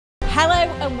Hello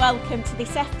and welcome to this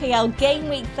FPL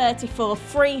Gameweek 34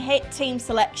 free hit team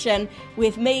selection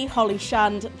with me, Holly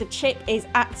Shand. The chip is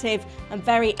active and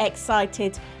very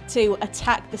excited to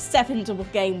attack the 7 double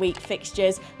game week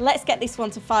fixtures. Let's get this one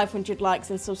to 500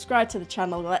 likes and subscribe to the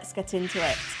channel. Let's get into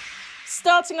it.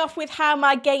 Starting off with how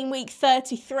my game week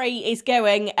 33 is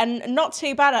going, and not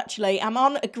too bad actually. I'm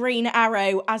on a green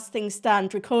arrow as things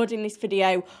stand, recording this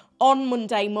video on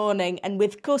Monday morning, and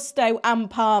with Gusto and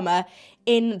Palmer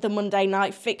in the Monday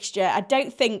night fixture, I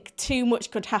don't think too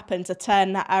much could happen to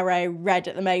turn that arrow red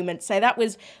at the moment. So that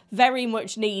was very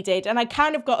much needed, and I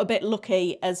kind of got a bit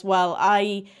lucky as well.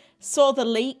 I saw the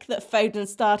leak that Foden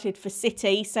started for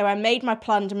City, so I made my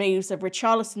planned moves of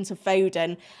Richarlison to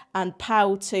Foden and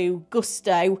Pau to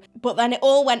Gusto, but then it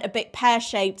all went a bit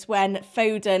pear-shaped when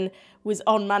Foden was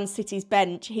on Man City's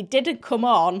bench. He didn't come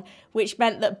on, which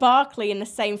meant that Barkley in the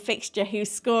same fixture, who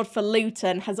scored for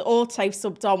Luton, has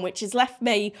auto-subbed on, which has left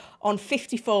me on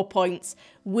 54 points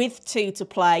with 2 to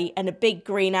play and a big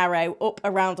green arrow up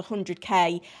around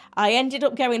 100k. I ended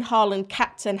up going Haaland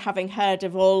captain, having heard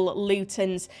of all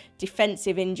Luton's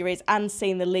defensive injuries and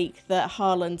seen the leak that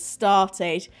Haaland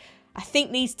started. I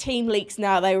think these team leaks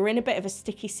now, they were in a bit of a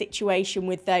sticky situation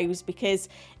with those because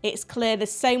it's clear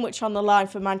there's so much on the line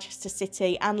for Manchester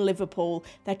City and Liverpool.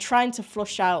 They're trying to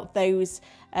flush out those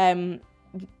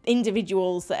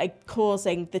individuals that are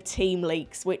causing the team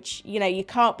leaks, which, you know, you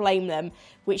can't blame them,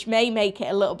 which may make it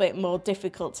a little bit more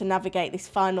difficult to navigate this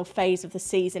final phase of the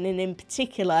season, and in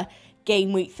particular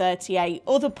Game Week 38.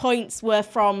 Other points were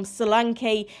from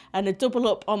Solanke, and a double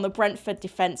up on the Brentford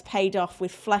defence paid off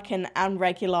with Flecken and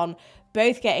Reguilon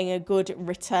both getting a good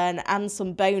return and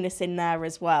some bonus in there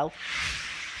as well.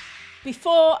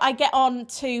 Before I get on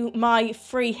to my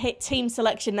free hit team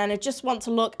selection, then I just want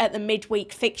to look at the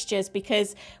midweek fixtures,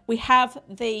 because we have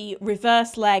the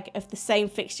reverse leg of the same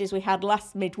fixtures we had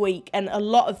last midweek, and a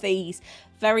lot of these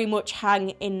very much hang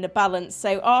in the balance.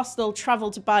 So Arsenal travel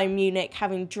to Bayern Munich,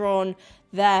 having drawn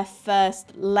their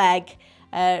first leg.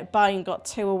 Bayern got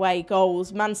 2 away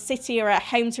goals. Man City are at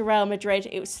home to Real Madrid.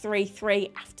 It was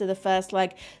 3-3 after the first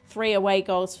leg. 3 away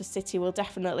goals for City will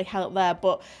definitely help there,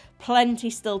 but plenty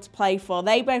still to play for.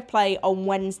 They both play on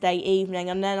Wednesday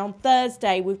evening, and then on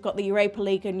Thursday we've got the Europa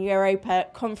League and Europa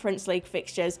Conference League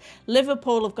fixtures.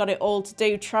 Liverpool have got it all to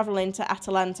do, travelling to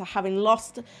Atalanta, having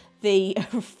lost the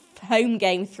home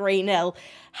game 3-0.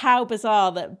 How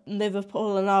bizarre that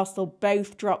Liverpool and Arsenal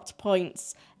both dropped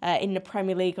points in the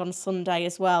Premier League on Sunday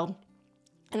as well.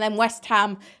 And then West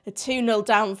Ham are 2-0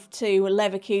 down to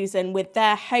Leverkusen with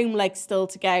their home leg still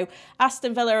to go.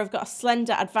 Aston Villa have got a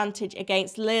slender advantage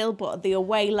against Lille, but the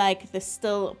away leg, there's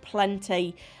still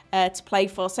plenty to play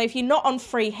for. So if you're not on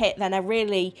free hit, then I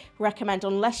really recommend,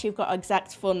 unless you've got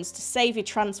exact funds, to save your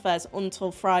transfers until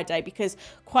Friday, because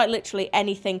quite literally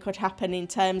anything could happen in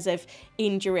terms of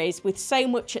injuries with so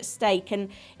much at stake, and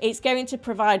it's going to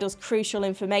provide us crucial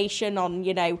information on,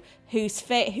 you know, who's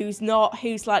fit, who's not,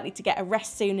 who's likely to get a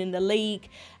rest soon in the league.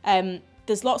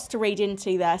 There's lots to read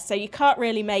into there, so you can't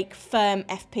really make firm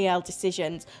FPL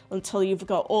decisions until you've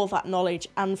got all that knowledge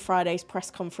and Friday's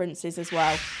press conferences as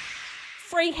well.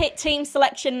 Free hit team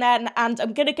selection then, and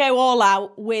I'm going to go all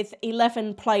out with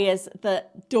 11 players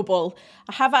that double.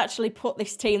 I have actually put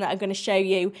this team that I'm going to show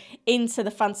you into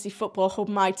the Fantasy Football Hub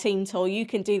My Team tool. You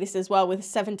can do this as well with a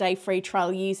 7-day free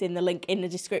trial using the link in the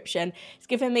description. It's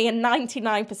given me a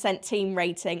 99% team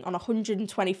rating on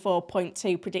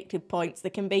 124.2 predicted points.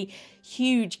 There can be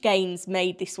huge gains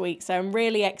made this week, so I'm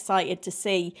really excited to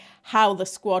see how the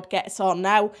squad gets on.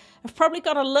 Now, I've probably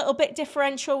got a little bit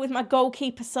differential with my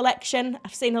goalkeeper selection.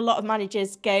 I've seen a lot of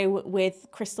managers go with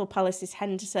Crystal Palace's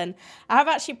Henderson. I have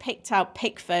actually picked out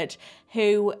Pickford,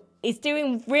 who is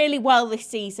doing really well this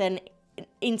season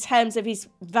in terms of his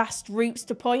vast routes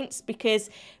to points, because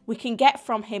we can get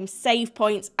from him save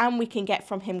points and we can get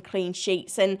from him clean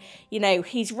sheets. And, you know,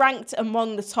 he's ranked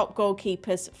among the top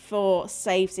goalkeepers for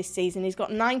saves this season. He's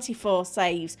got 94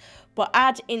 saves, but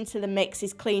add into the mix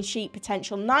his clean sheet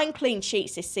potential. 9 clean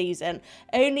sheets this season.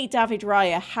 Only David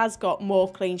Raya has got more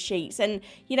clean sheets. And,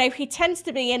 you know, he tends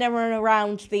to be in and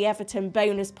around the Everton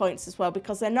bonus points as well,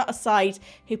 because they're not a side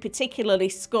who particularly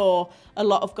score a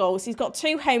lot of goals. He's got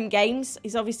 2 home games.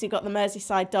 He's obviously got the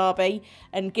Merseyside derby,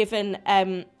 and given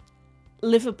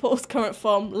Liverpool's current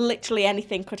form, literally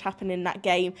anything could happen in that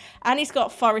game. And he's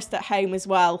got Forest at home as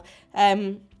well.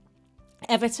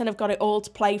 Everton have got it all to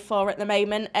play for at the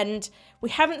moment, and we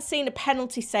haven't seen a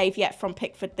penalty save yet from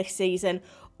Pickford this season,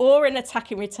 or an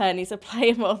attacking return. He's a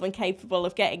player more than capable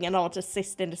of getting an odd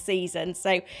assist in a season,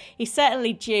 so he's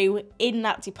certainly due in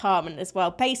that department as well.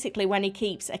 Basically, when he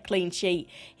keeps a clean sheet,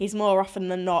 he's more often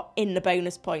than not in the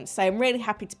bonus points, so I'm really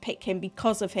happy to pick him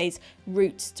because of his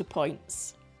routes to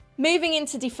points. Moving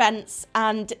into defence,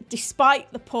 and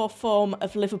despite the poor form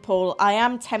of Liverpool, I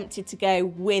am tempted to go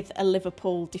with a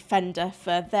Liverpool defender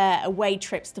for their away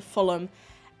trips to Fulham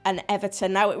and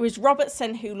Everton. Now, it was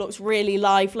Robertson who looked really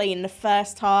lively in the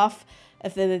first half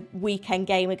of the weekend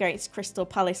game against Crystal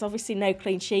Palace. Obviously, no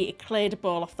clean sheet. He cleared a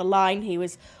ball off the line. He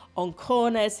was on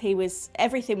corners.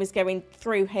 Everything was going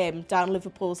through him down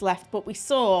Liverpool's left. But we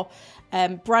saw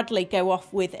Bradley go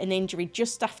off with an injury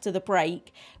just after the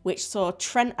break, which saw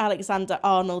Trent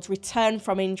Alexander-Arnold return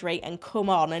from injury and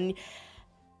come on. And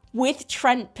with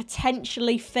Trent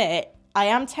potentially fit, I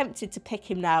am tempted to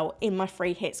pick him now in my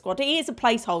free hit squad. He is a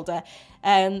placeholder.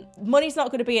 Money's not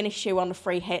going to be an issue on a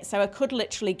free hit, so I could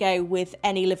literally go with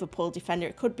any Liverpool defender.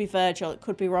 It could be Virgil, it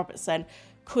could be Robertson,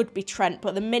 could be Trent. But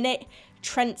at the minute,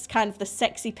 Trent's kind of the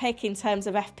sexy pick in terms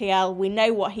of FPL. We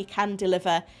know what he can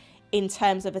deliver in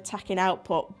terms of attacking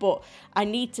output, but I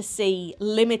need to see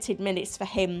limited minutes for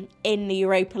him in the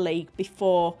Europa League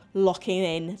before locking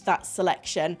in that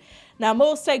selection. Now, I'm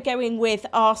also going with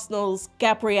Arsenal's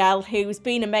Gabriel, who's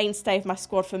been a mainstay of my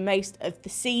squad for most of the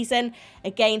season.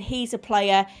 Again, he's a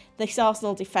player. This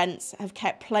Arsenal defence have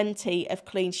kept plenty of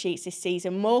clean sheets this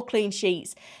season, more clean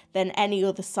sheets than any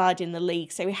other side in the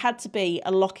league. So he had to be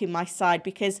a lock in my side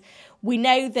because we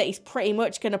know that he's pretty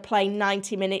much going to play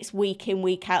 90 minutes week in,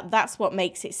 week out. That's what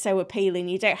makes it so appealing.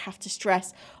 You don't have to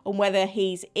stress on whether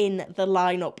he's in the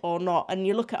lineup or not. And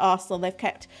you look at Arsenal, they've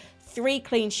kept 3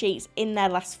 clean sheets in their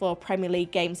last 4 Premier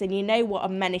League games, and you know what a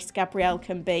menace Gabriel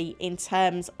can be in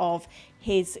terms of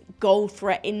his goal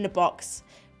threat in the box.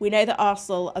 We know that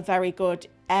Arsenal are very good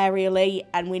aerially,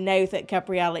 and we know that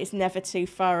Gabriel is never too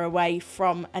far away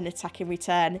from an attacking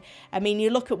return. I mean, you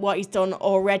look at what he's done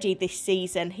already this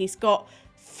season. He's got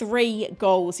 3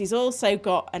 goals. He's also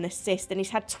got an assist, and he's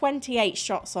had 28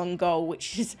 shots on goal,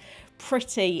 which is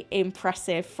pretty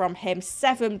impressive from him.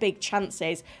 7 big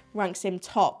chances, ranks him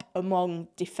top among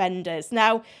defenders.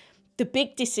 Now, the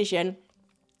big decision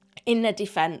in the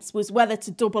defence was whether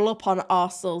to double up on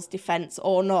Arsenal's defence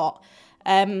or not,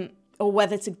 or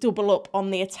whether to double up on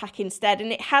the attack instead.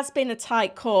 And it has been a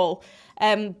tight call.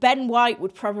 Ben White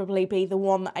would probably be the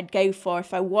one that I'd go for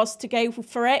if I was to go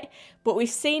for it. But we've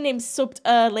seen him subbed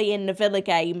early in the Villa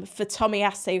game for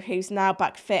Tomiyasu, who's now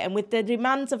back fit. And with the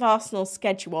demands of Arsenal's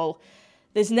schedule,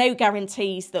 there's no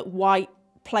guarantees that White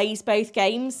plays both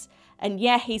games. And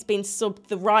yeah, he's been subbed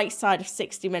the right side of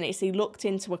 60 minutes. He looked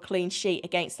into a clean sheet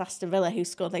against Aston Villa, who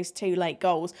scored those 2 late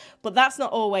goals. But that's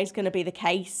not always going to be the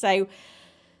case. So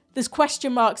there's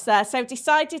question marks there. So I've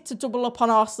decided to double up on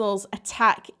Arsenal's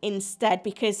attack instead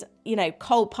because, you know,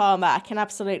 Cole Palmer, I can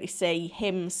absolutely see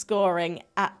him scoring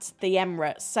at the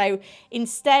Emirates. So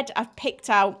instead, I've picked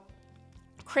out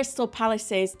Crystal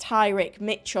Palace's Tyrick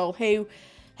Mitchell, who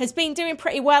has been doing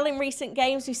pretty well in recent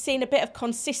games. We've seen a bit of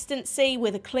consistency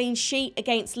with a clean sheet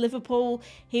against Liverpool.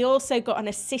 He also got an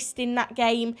assist in that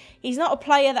game. He's not a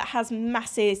player that has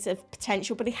masses of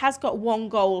potential, but he has got 1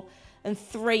 goal and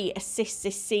 3 assists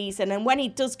this season. And when he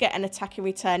does get an attacking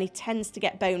return, he tends to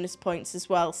get bonus points as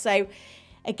well. So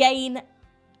again,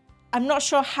 I'm not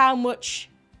sure how much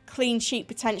clean sheet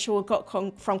potential we've got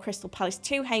from Crystal Palace.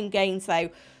 2 home games, though,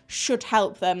 should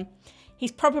help them.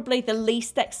 He's probably the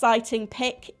least exciting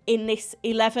pick in this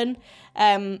 11.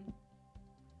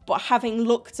 But having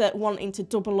looked at wanting to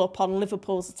double up on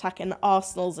Liverpool's attack and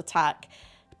Arsenal's attack,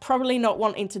 probably not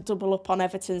wanting to double up on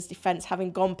Everton's defence,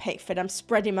 having gone Pickford, I'm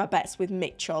spreading my bets with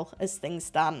Mitchell as things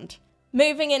stand.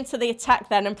 Moving into the attack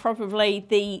then, and probably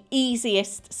the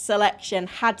easiest selection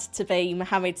had to be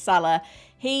Mohamed Salah.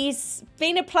 He's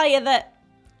been a player that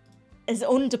has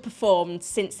underperformed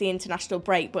since the international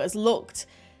break, but has looked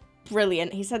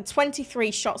brilliant. He's had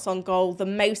 23 shots on goal, the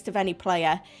most of any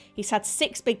player. He's had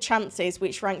 6 big chances,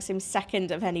 which ranks him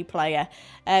second of any player.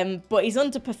 But he's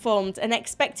underperformed. An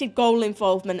expected goal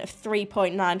involvement of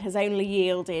 3.9 has only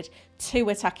yielded 2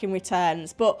 attacking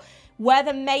returns. But where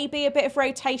there may be a bit of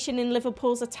rotation in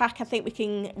Liverpool's attack, I think we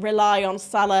can rely on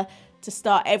Salah to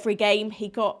start every game. He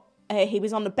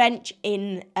was on the bench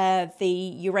in the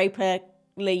Europa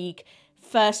League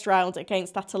first round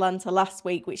against Atalanta last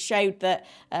week, which showed that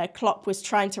Klopp was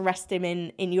trying to rest him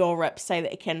in Europe so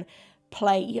that he can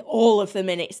play all of the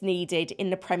minutes needed in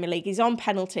the Premier League. He's on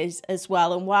penalties as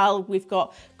well. And while we've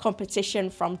got competition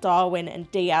from Darwin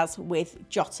and Diaz with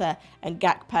Jota and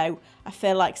Gakpo, I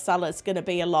feel like Salah's going to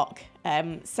be a lock.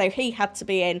 So he had to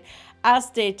be in, as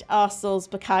did Arsenal's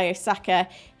Bukayo Saka.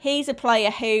 He's a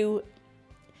player who,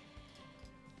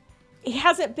 he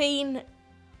hasn't been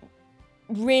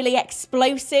really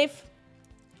explosive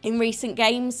in recent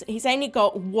games. He's only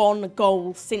got 1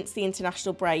 goal since the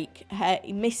international break.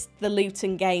 He missed the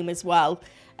Luton game as well.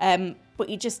 But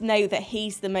you just know that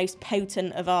he's the most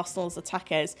potent of Arsenal's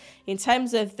attackers. In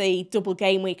terms of the double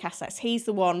game week assets, he's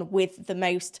the one with the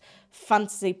most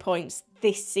fantasy points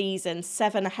this season,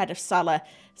 7 ahead of Salah.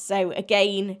 So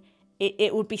again,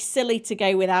 it would be silly to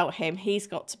go without him. He's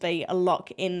got to be a lock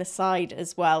in the side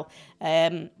as well.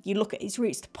 You look at his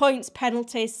routes to points,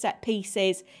 penalties, set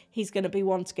pieces, he's going to be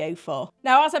one to go for.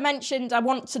 Now, as I mentioned, I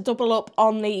want to double up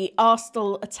on the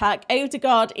Arsenal attack.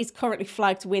 Odegaard is currently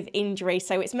flagged with injury,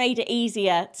 so it's made it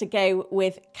easier to go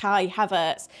with Kai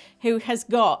Havertz, who has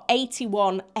got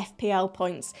 81 FPL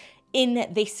points in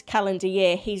this calendar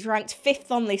year. He's ranked 5th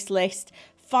on this list,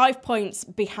 5 points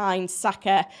behind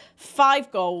Saka,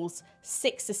 5 goals,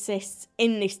 6 assists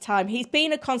in this time. He's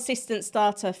been a consistent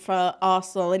starter for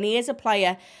Arsenal, and he is a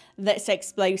player that's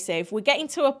explosive. We're getting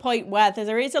to a point where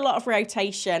there is a lot of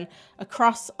rotation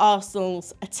across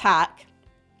Arsenal's attack.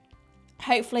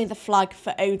 Hopefully the flag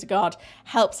for Odegaard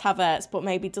helps Havertz, but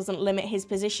maybe doesn't limit his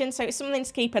position. So it's something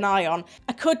to keep an eye on.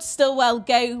 I could still well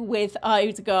go with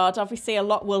Odegaard. Obviously, a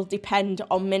lot will depend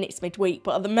on minutes midweek,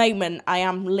 but at the moment, I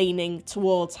am leaning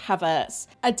towards Havertz.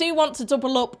 I do want to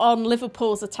double up on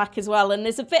Liverpool's attack as well, and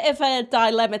there's a bit of a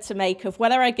dilemma to make of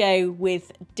whether I go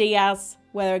with Diaz,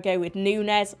 whether I go with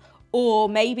Núñez, or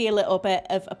maybe a little bit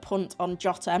of a punt on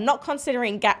Jota. I'm not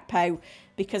considering Gakpo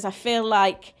because I feel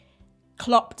like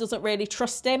Klopp doesn't really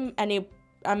trust him, and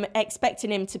I'm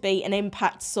expecting him to be an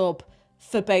impact sub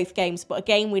for both games. But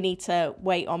again, we need to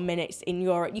wait on minutes in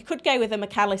Europe. You could go with a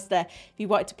McAllister if you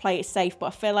wanted to play it safe, but I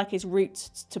feel like his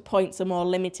routes to points are more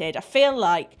limited. I feel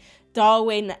like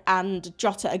Darwin and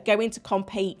Jota are going to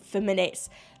compete for minutes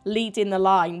leading the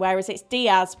line, whereas it's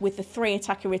Diaz with the 3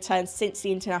 attacking returns since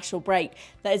the international break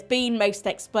that has been most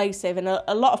explosive, and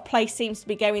a lot of play seems to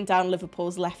be going down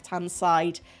Liverpool's left-hand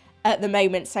side at the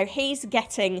moment. So he's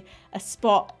getting a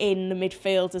spot in the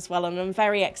midfield as well, and I'm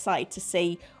very excited to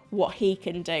see what he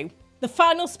can do. The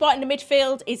final spot in the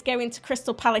midfield is going to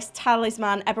Crystal Palace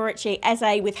talisman Eberechi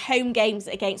Eze with home games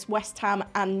against West Ham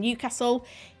and Newcastle.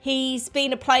 He's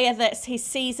been a player that his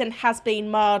season has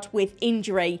been marred with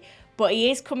injury, but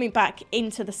he is coming back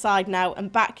into the side now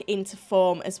and back into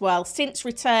form as well. Since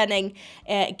returning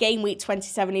game week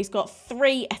 27, he's got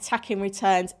 3 attacking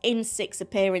returns in 6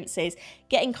 appearances,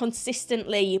 getting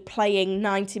consistently playing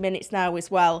 90 minutes now as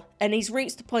well. And his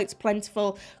routes to points are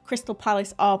plentiful. Crystal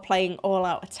Palace are playing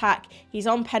all-out attack. He's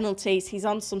on penalties. He's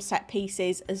on some set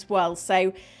pieces as well.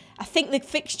 So I think the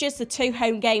fixtures, the 2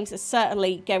 home games, are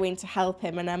certainly going to help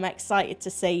him, and I'm excited to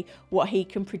see what he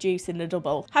can produce in the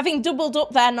double. Having doubled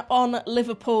up then on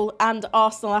Liverpool and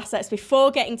Arsenal assets, before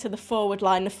getting to the forward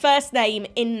line, the first name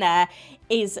in there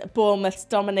is Bournemouth's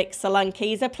Dominic Solanke.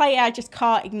 He's a player I just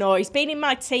can't ignore. He's been in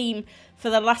my team for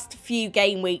the last few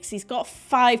game weeks. He's got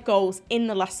 5 goals in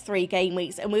the last 3 game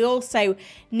weeks, and we also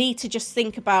need to just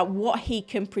think about what he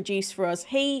can produce for us.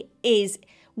 He is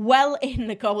well in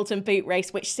the golden boot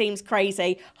race, which seems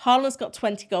crazy. Haaland's got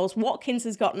 20 goals. Watkins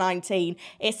has got 19.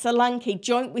 It's Solanke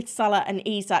joint with Salah and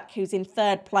Isak, who's in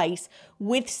 3rd place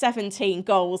with 17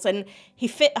 goals. And I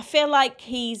feel like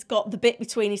he's got the bit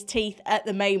between his teeth at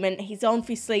the moment. He's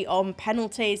obviously on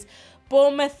penalties.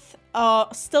 Bournemouth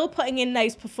are still putting in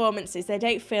those performances. They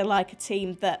don't feel like a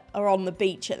team that are on the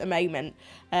beach at the moment.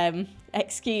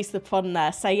 Excuse the pun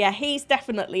there. So yeah, he's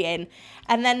definitely in.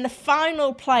 And then the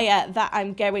final player that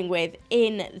I'm going with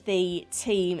in the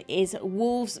team is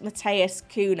Wolves' Matheus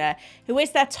Cunha, who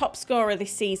is their top scorer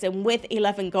this season with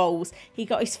 11 goals. He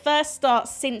got his first start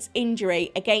since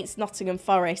injury against Nottingham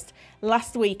Forest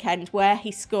last weekend, where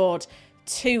he scored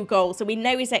 2 goals. So we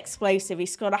know he's explosive. He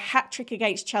scored a hat-trick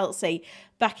against Chelsea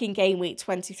back in game week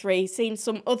 23. Seen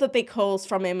some other big hauls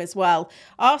from him as well.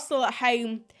 Arsenal at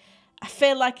home, I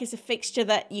feel like it's a fixture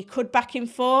that you could back him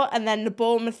for. And then the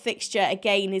Bournemouth fixture,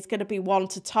 again, is going to be one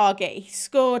to target. He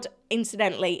scored,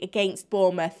 incidentally, against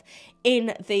Bournemouth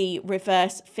in the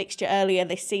reverse fixture earlier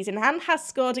this season, and has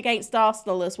scored against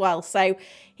Arsenal as well. So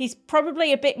he's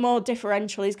probably a bit more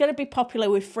differential. He's going to be popular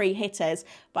with free hitters,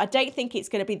 but I don't think it's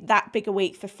going to be that big a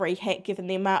week for free hit, given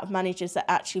the amount of managers that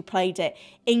actually played it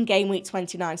in game week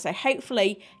 29. So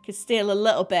hopefully can steal a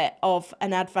little bit of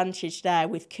an advantage there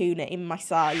with Cunha in my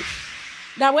side.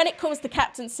 Now, when it comes to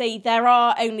captaincy, there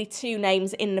are only two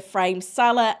names in the frame,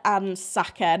 Salah and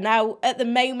Saka. Now, at the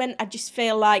moment, I just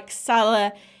feel like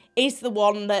Salah is the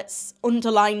one that's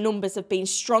underlying numbers have been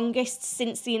strongest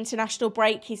since the international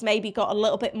break. He's maybe got a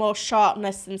little bit more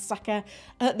sharpness than Saka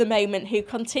at the moment, who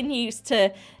continues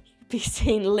to be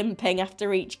seen limping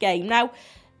after each game. Now,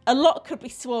 a lot could be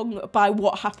swung by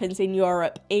what happens in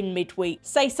Europe in midweek.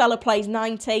 Say Salah plays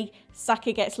 90,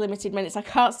 Saka gets limited minutes. I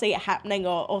can't see it happening,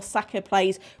 or Saka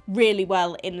plays really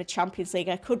well in the Champions League.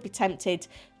 I could be tempted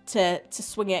to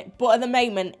swing it. But at the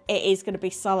moment, it is going to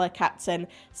be Salah captain,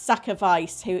 Saka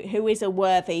vice, who is a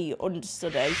worthy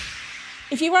understudy.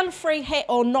 If you ran a free hit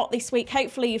or not this week,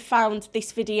 hopefully you found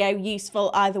this video useful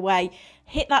either way.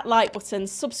 Hit that like button,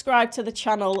 subscribe to the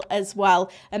channel as well,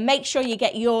 and make sure you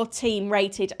get your team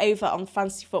rated over on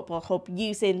Fantasy Football Hub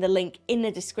using the link in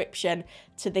the description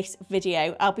to this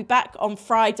video. I'll be back on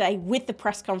Friday with the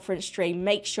press conference stream.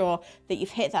 Make sure that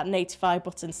you've hit that notify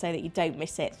button so that you don't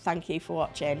miss it. Thank you for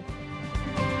watching.